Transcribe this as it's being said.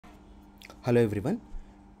Hello everyone.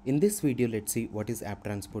 In this video, let's see what is app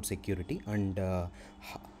transport security and uh,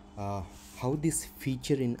 how this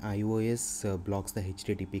feature in iOS blocks the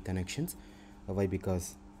HTTP connections. Why?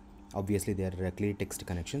 Because obviously they are clear text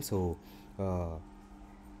connections, so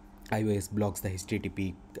iOS blocks the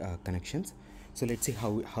HTTP connections. So let's see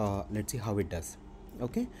how it does.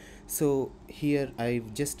 Okay, so here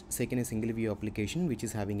I've just taken a single view application which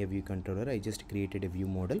is having a view controller. I just created a view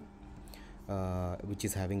model which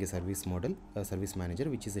is having a service model, a service manager,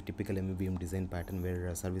 which is a typical MVVM design pattern where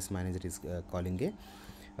a service manager is calling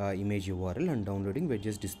a image URL and downloading. We're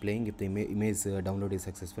just displaying if the image download is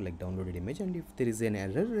successful, like downloaded image, and if there is an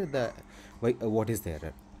error, what is the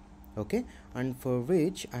error. Okay, and for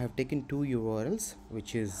which I have taken two URLs,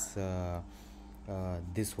 which is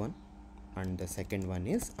this one, and the second one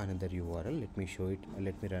is another URL. Let me show it.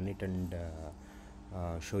 Let me run it and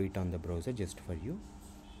show it on the browser just for you.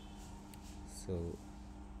 So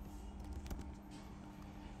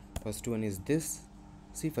first one is this.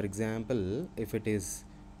 See, for example, if it is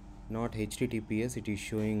not HTTPS, it is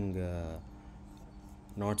showing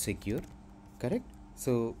not secure, correct?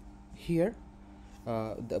 So here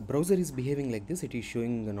the browser is behaving like this. It is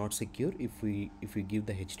showing not secure if we give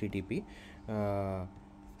the HTTP.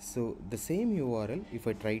 So the same URL, if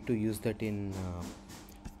I try to use that in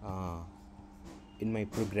my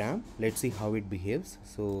program, let's see how it behaves.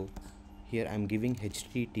 So here I'm giving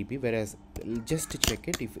HTTP, whereas just to check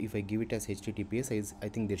it, if I give it as HTTPS, I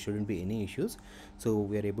think there shouldn't be any issues. So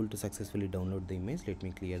we are able to successfully download the image. Let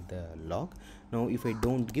me clear the log. Now if I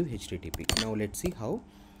don't give HTTP, now let's see how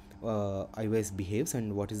iOS behaves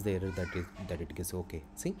and what is the error that it gives. Okay,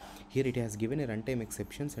 see here it has given a runtime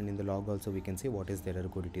exceptions, and in the log also we can see what is the error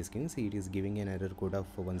code it is giving. See, it is giving an error code of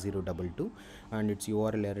 1022 and its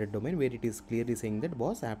URL error domain, where it is clearly saying that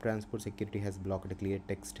boss app transport security has blocked a clear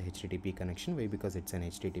text HTTP connection. Why? Because it's an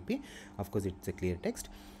HTTP. Of course it's a clear text.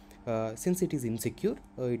 Since it is insecure,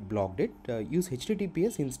 it blocked it. Use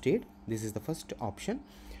HTTPS instead. This is the first option.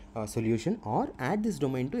 Solution, or add this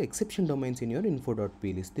domain to exception domains in your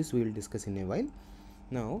info.plist. This we will discuss in a while.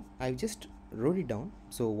 Now I just wrote it down.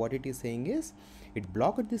 So what it is saying is it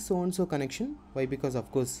blocked this so and so connection. Why? Because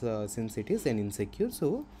of course since it is an insecure,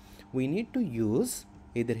 so we need to use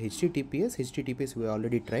either HTTPS we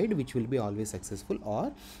already tried, which will be always successful,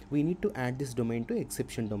 or we need to add this domain to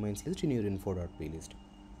exception domains list in your info.plist.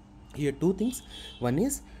 Here two things. One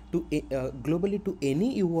is to globally to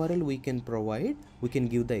any URL we can provide, we can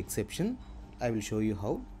give the exception. I will show you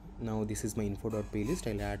how. Now this is my info.plist.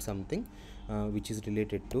 I'll add something which is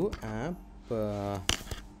related to app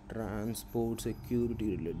transport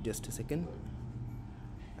security. Just a second.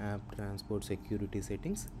 App transport security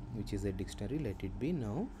settings, which is a dictionary. Let it be.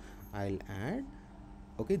 Now I'll add.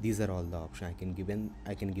 Okay, these are all the options.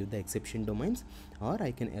 I can give the exception domains, or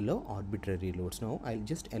I can allow arbitrary loads. Now I'll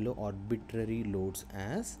just allow arbitrary loads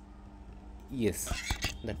as yes.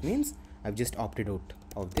 That means I've just opted out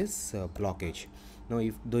of this blockage. Now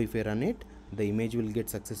if I run it, the image will get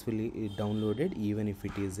successfully downloaded even if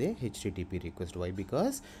it is a HTTP request. Why?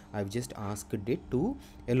 Because I've just asked it to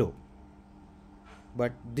allow,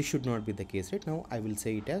 but this should not be the case, right? Now I will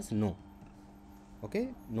say it as no. Okay,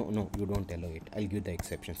 no, you don't allow it. I'll give the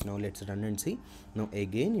exceptions. Now let's run and see. Now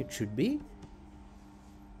again it should be,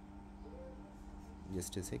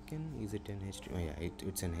 just a second, is it an HTTP? Oh yeah,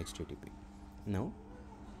 it's an HTTP. Now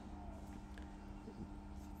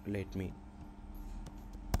let me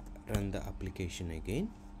run the application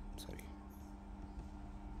again. Sorry.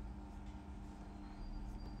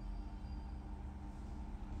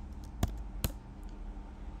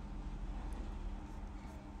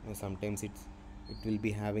 Now sometimes it will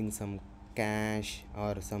be having some cache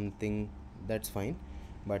or something. That's fine,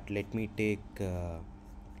 but let me add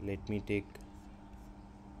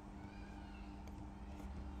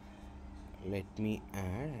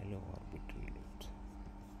hello arbitrary loads.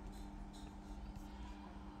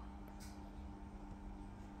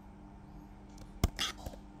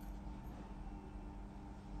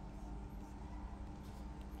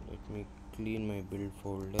 Let me clean my build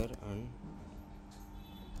folder and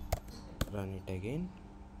run it again.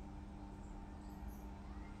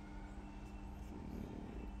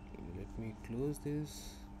 Let me close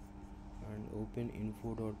this and open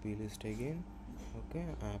info.plist again. Okay,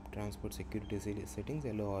 app transport security settings,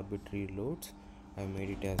 allow arbitrary loads. I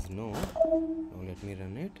made it as no. Now let me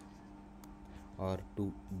run it. Or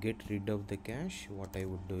to get rid of the cache, what I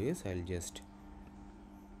would do is I'll just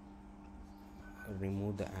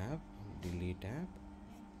remove the app, delete app.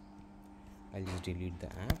 I'll just delete the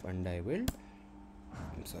app and I will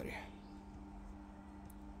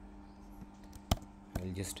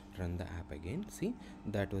I'll just run the app again. See,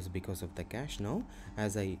 that was because of the cache. Now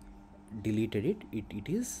as I deleted it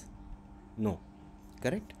is no,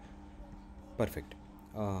 correct, perfect.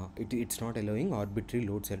 It's not allowing arbitrary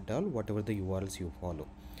loads at all, whatever the URLs you follow.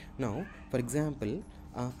 Now for example,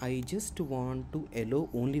 I just want to allow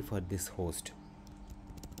only for this host.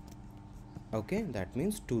 Okay, that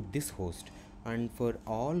means to this host, and for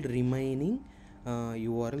all remaining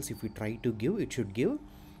URLs, if we try to give, it should give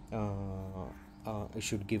a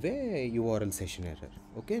URL session error.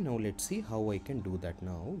 Okay, now let's see how I can do that.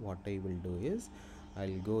 Now what I will do is,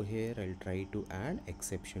 I'll go here, I'll try to add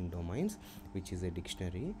exception domains, which is a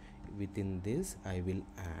dictionary. Within this I will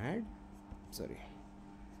add,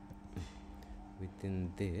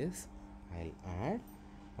 within this I'll add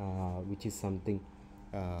which is something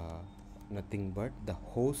nothing but the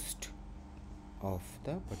host of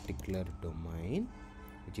the particular domain,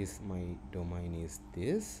 which is my domain is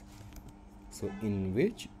this. So in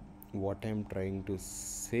which what I'm trying to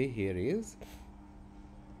say here is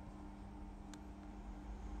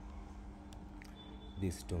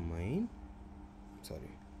this domain,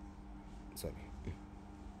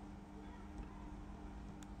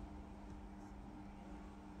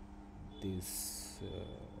 this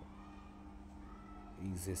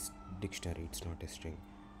is a dictionary, it's not a string.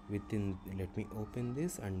 Within, let me open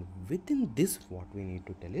this, and within this what we need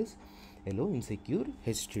to tell is hello insecure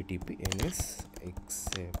http ns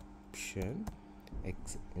exception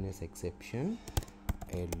ns exception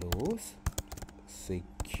allows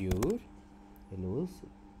secure allows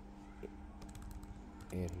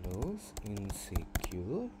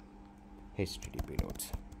insecure http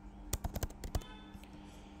loads.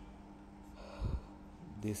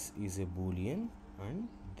 This is a boolean and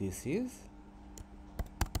this is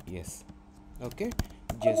yes. Okay,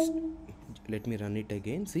 just let me run it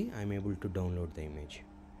again. See, I'm able to download the image,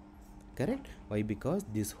 correct? Why? Because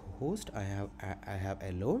this host I have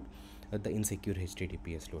allowed the insecure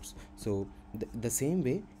https loads. So the same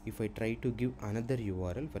way, if I try to give another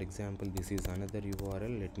URL, for example this is another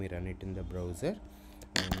URL, let me run it in the browser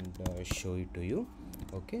and show it to you.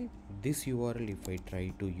 Okay, this URL, if I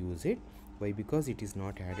try to use it, why? Because it is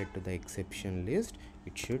not added to the exception list,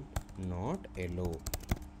 it should not allow.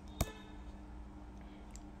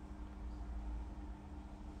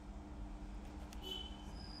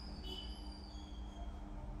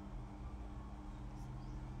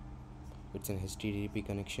 It's an HTTP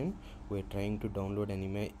connection. We're trying to download an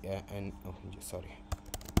image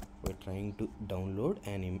we're trying to download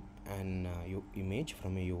an image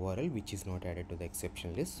from a URL which is not added to the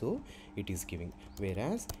exception list, so it is giving.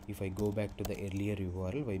 Whereas if I go back to the earlier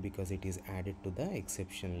URL, why? Because it is added to the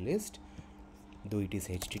exception list, though it is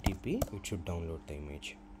HTTP, it should download the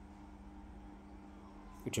image.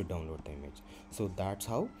 So that's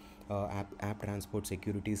how app transport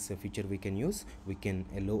securities feature we can use. We can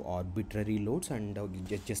allow arbitrary loads and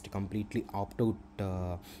just completely opt out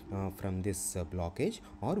from this blockage,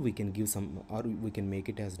 or we can give some, or we can make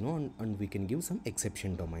it as no, and we can give some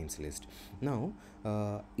exception domains list. Now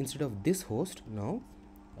instead of this host, now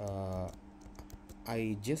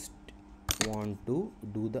I just want to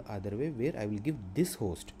do the other way, where I will give this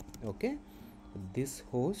host. Okay, this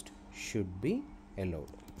host should be allowed.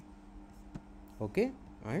 Okay,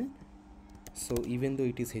 and so even though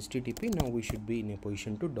it is HTTP, now we should be in a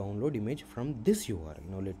position to download image from this URL.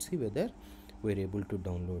 Now let's see whether we're able to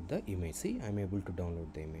download the image. See, I'm able to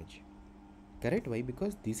download the image, correct? Why?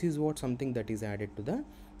 Because this is what something that is added to the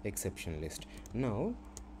exception list. Now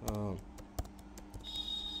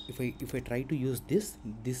if I try to use this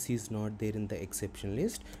is not there in the exception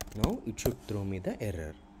list. Now it should throw me the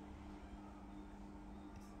error.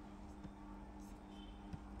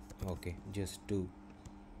 Okay, just to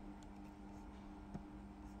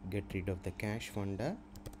get rid of the cache funda,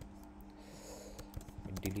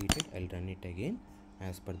 delete it. I'll run it again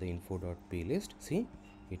as per the info.p list. See,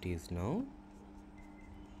 it is now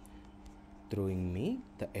throwing me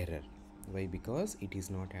the error. Why? Because it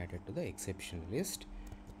is not added to the exception list.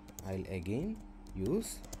 I'll again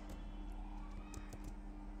use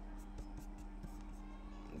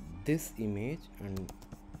this image and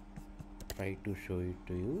try to show it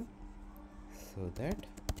to you, so that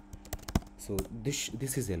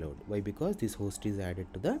this is allowed. Why? Because this host is added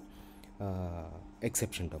to the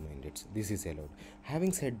exception domain. This is allowed.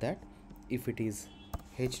 Having said that, if it is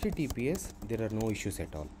HTTPS, there are no issues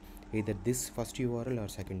at all, either this first URL or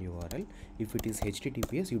second URL. If it is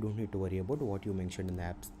HTTPS, you don't need to worry about what you mentioned in the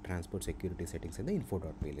app transport security settings in the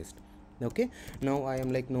info.p list. Okay, now I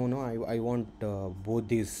am like, no, I want both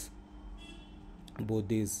these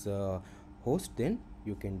host. Then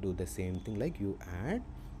you can do the same thing, like you add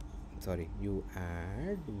sorry, you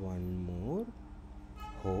add one more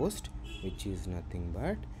host, which is nothing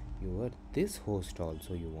but your this host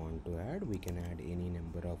also you want to add. We can add any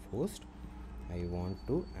number of hosts. I want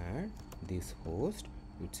to add this host,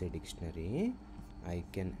 it's a dictionary. I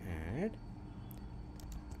can add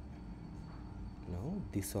now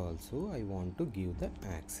this also. I want to give the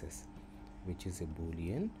access, which is a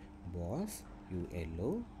boolean boss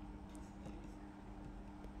ULO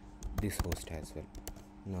this host as well.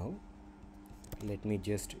 Now let me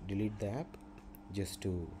just delete the app just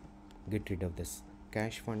to get rid of this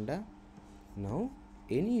cache funda. Now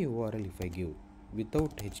any URL if I give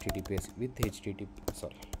without HTTPS, with HTTP,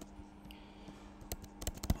 sorry,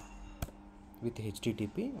 with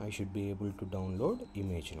HTTP I should be able to download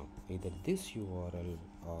image now, either this URL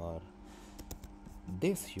or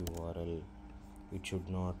this URL. It should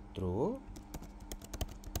not throw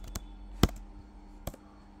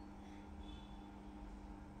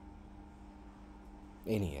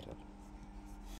any error.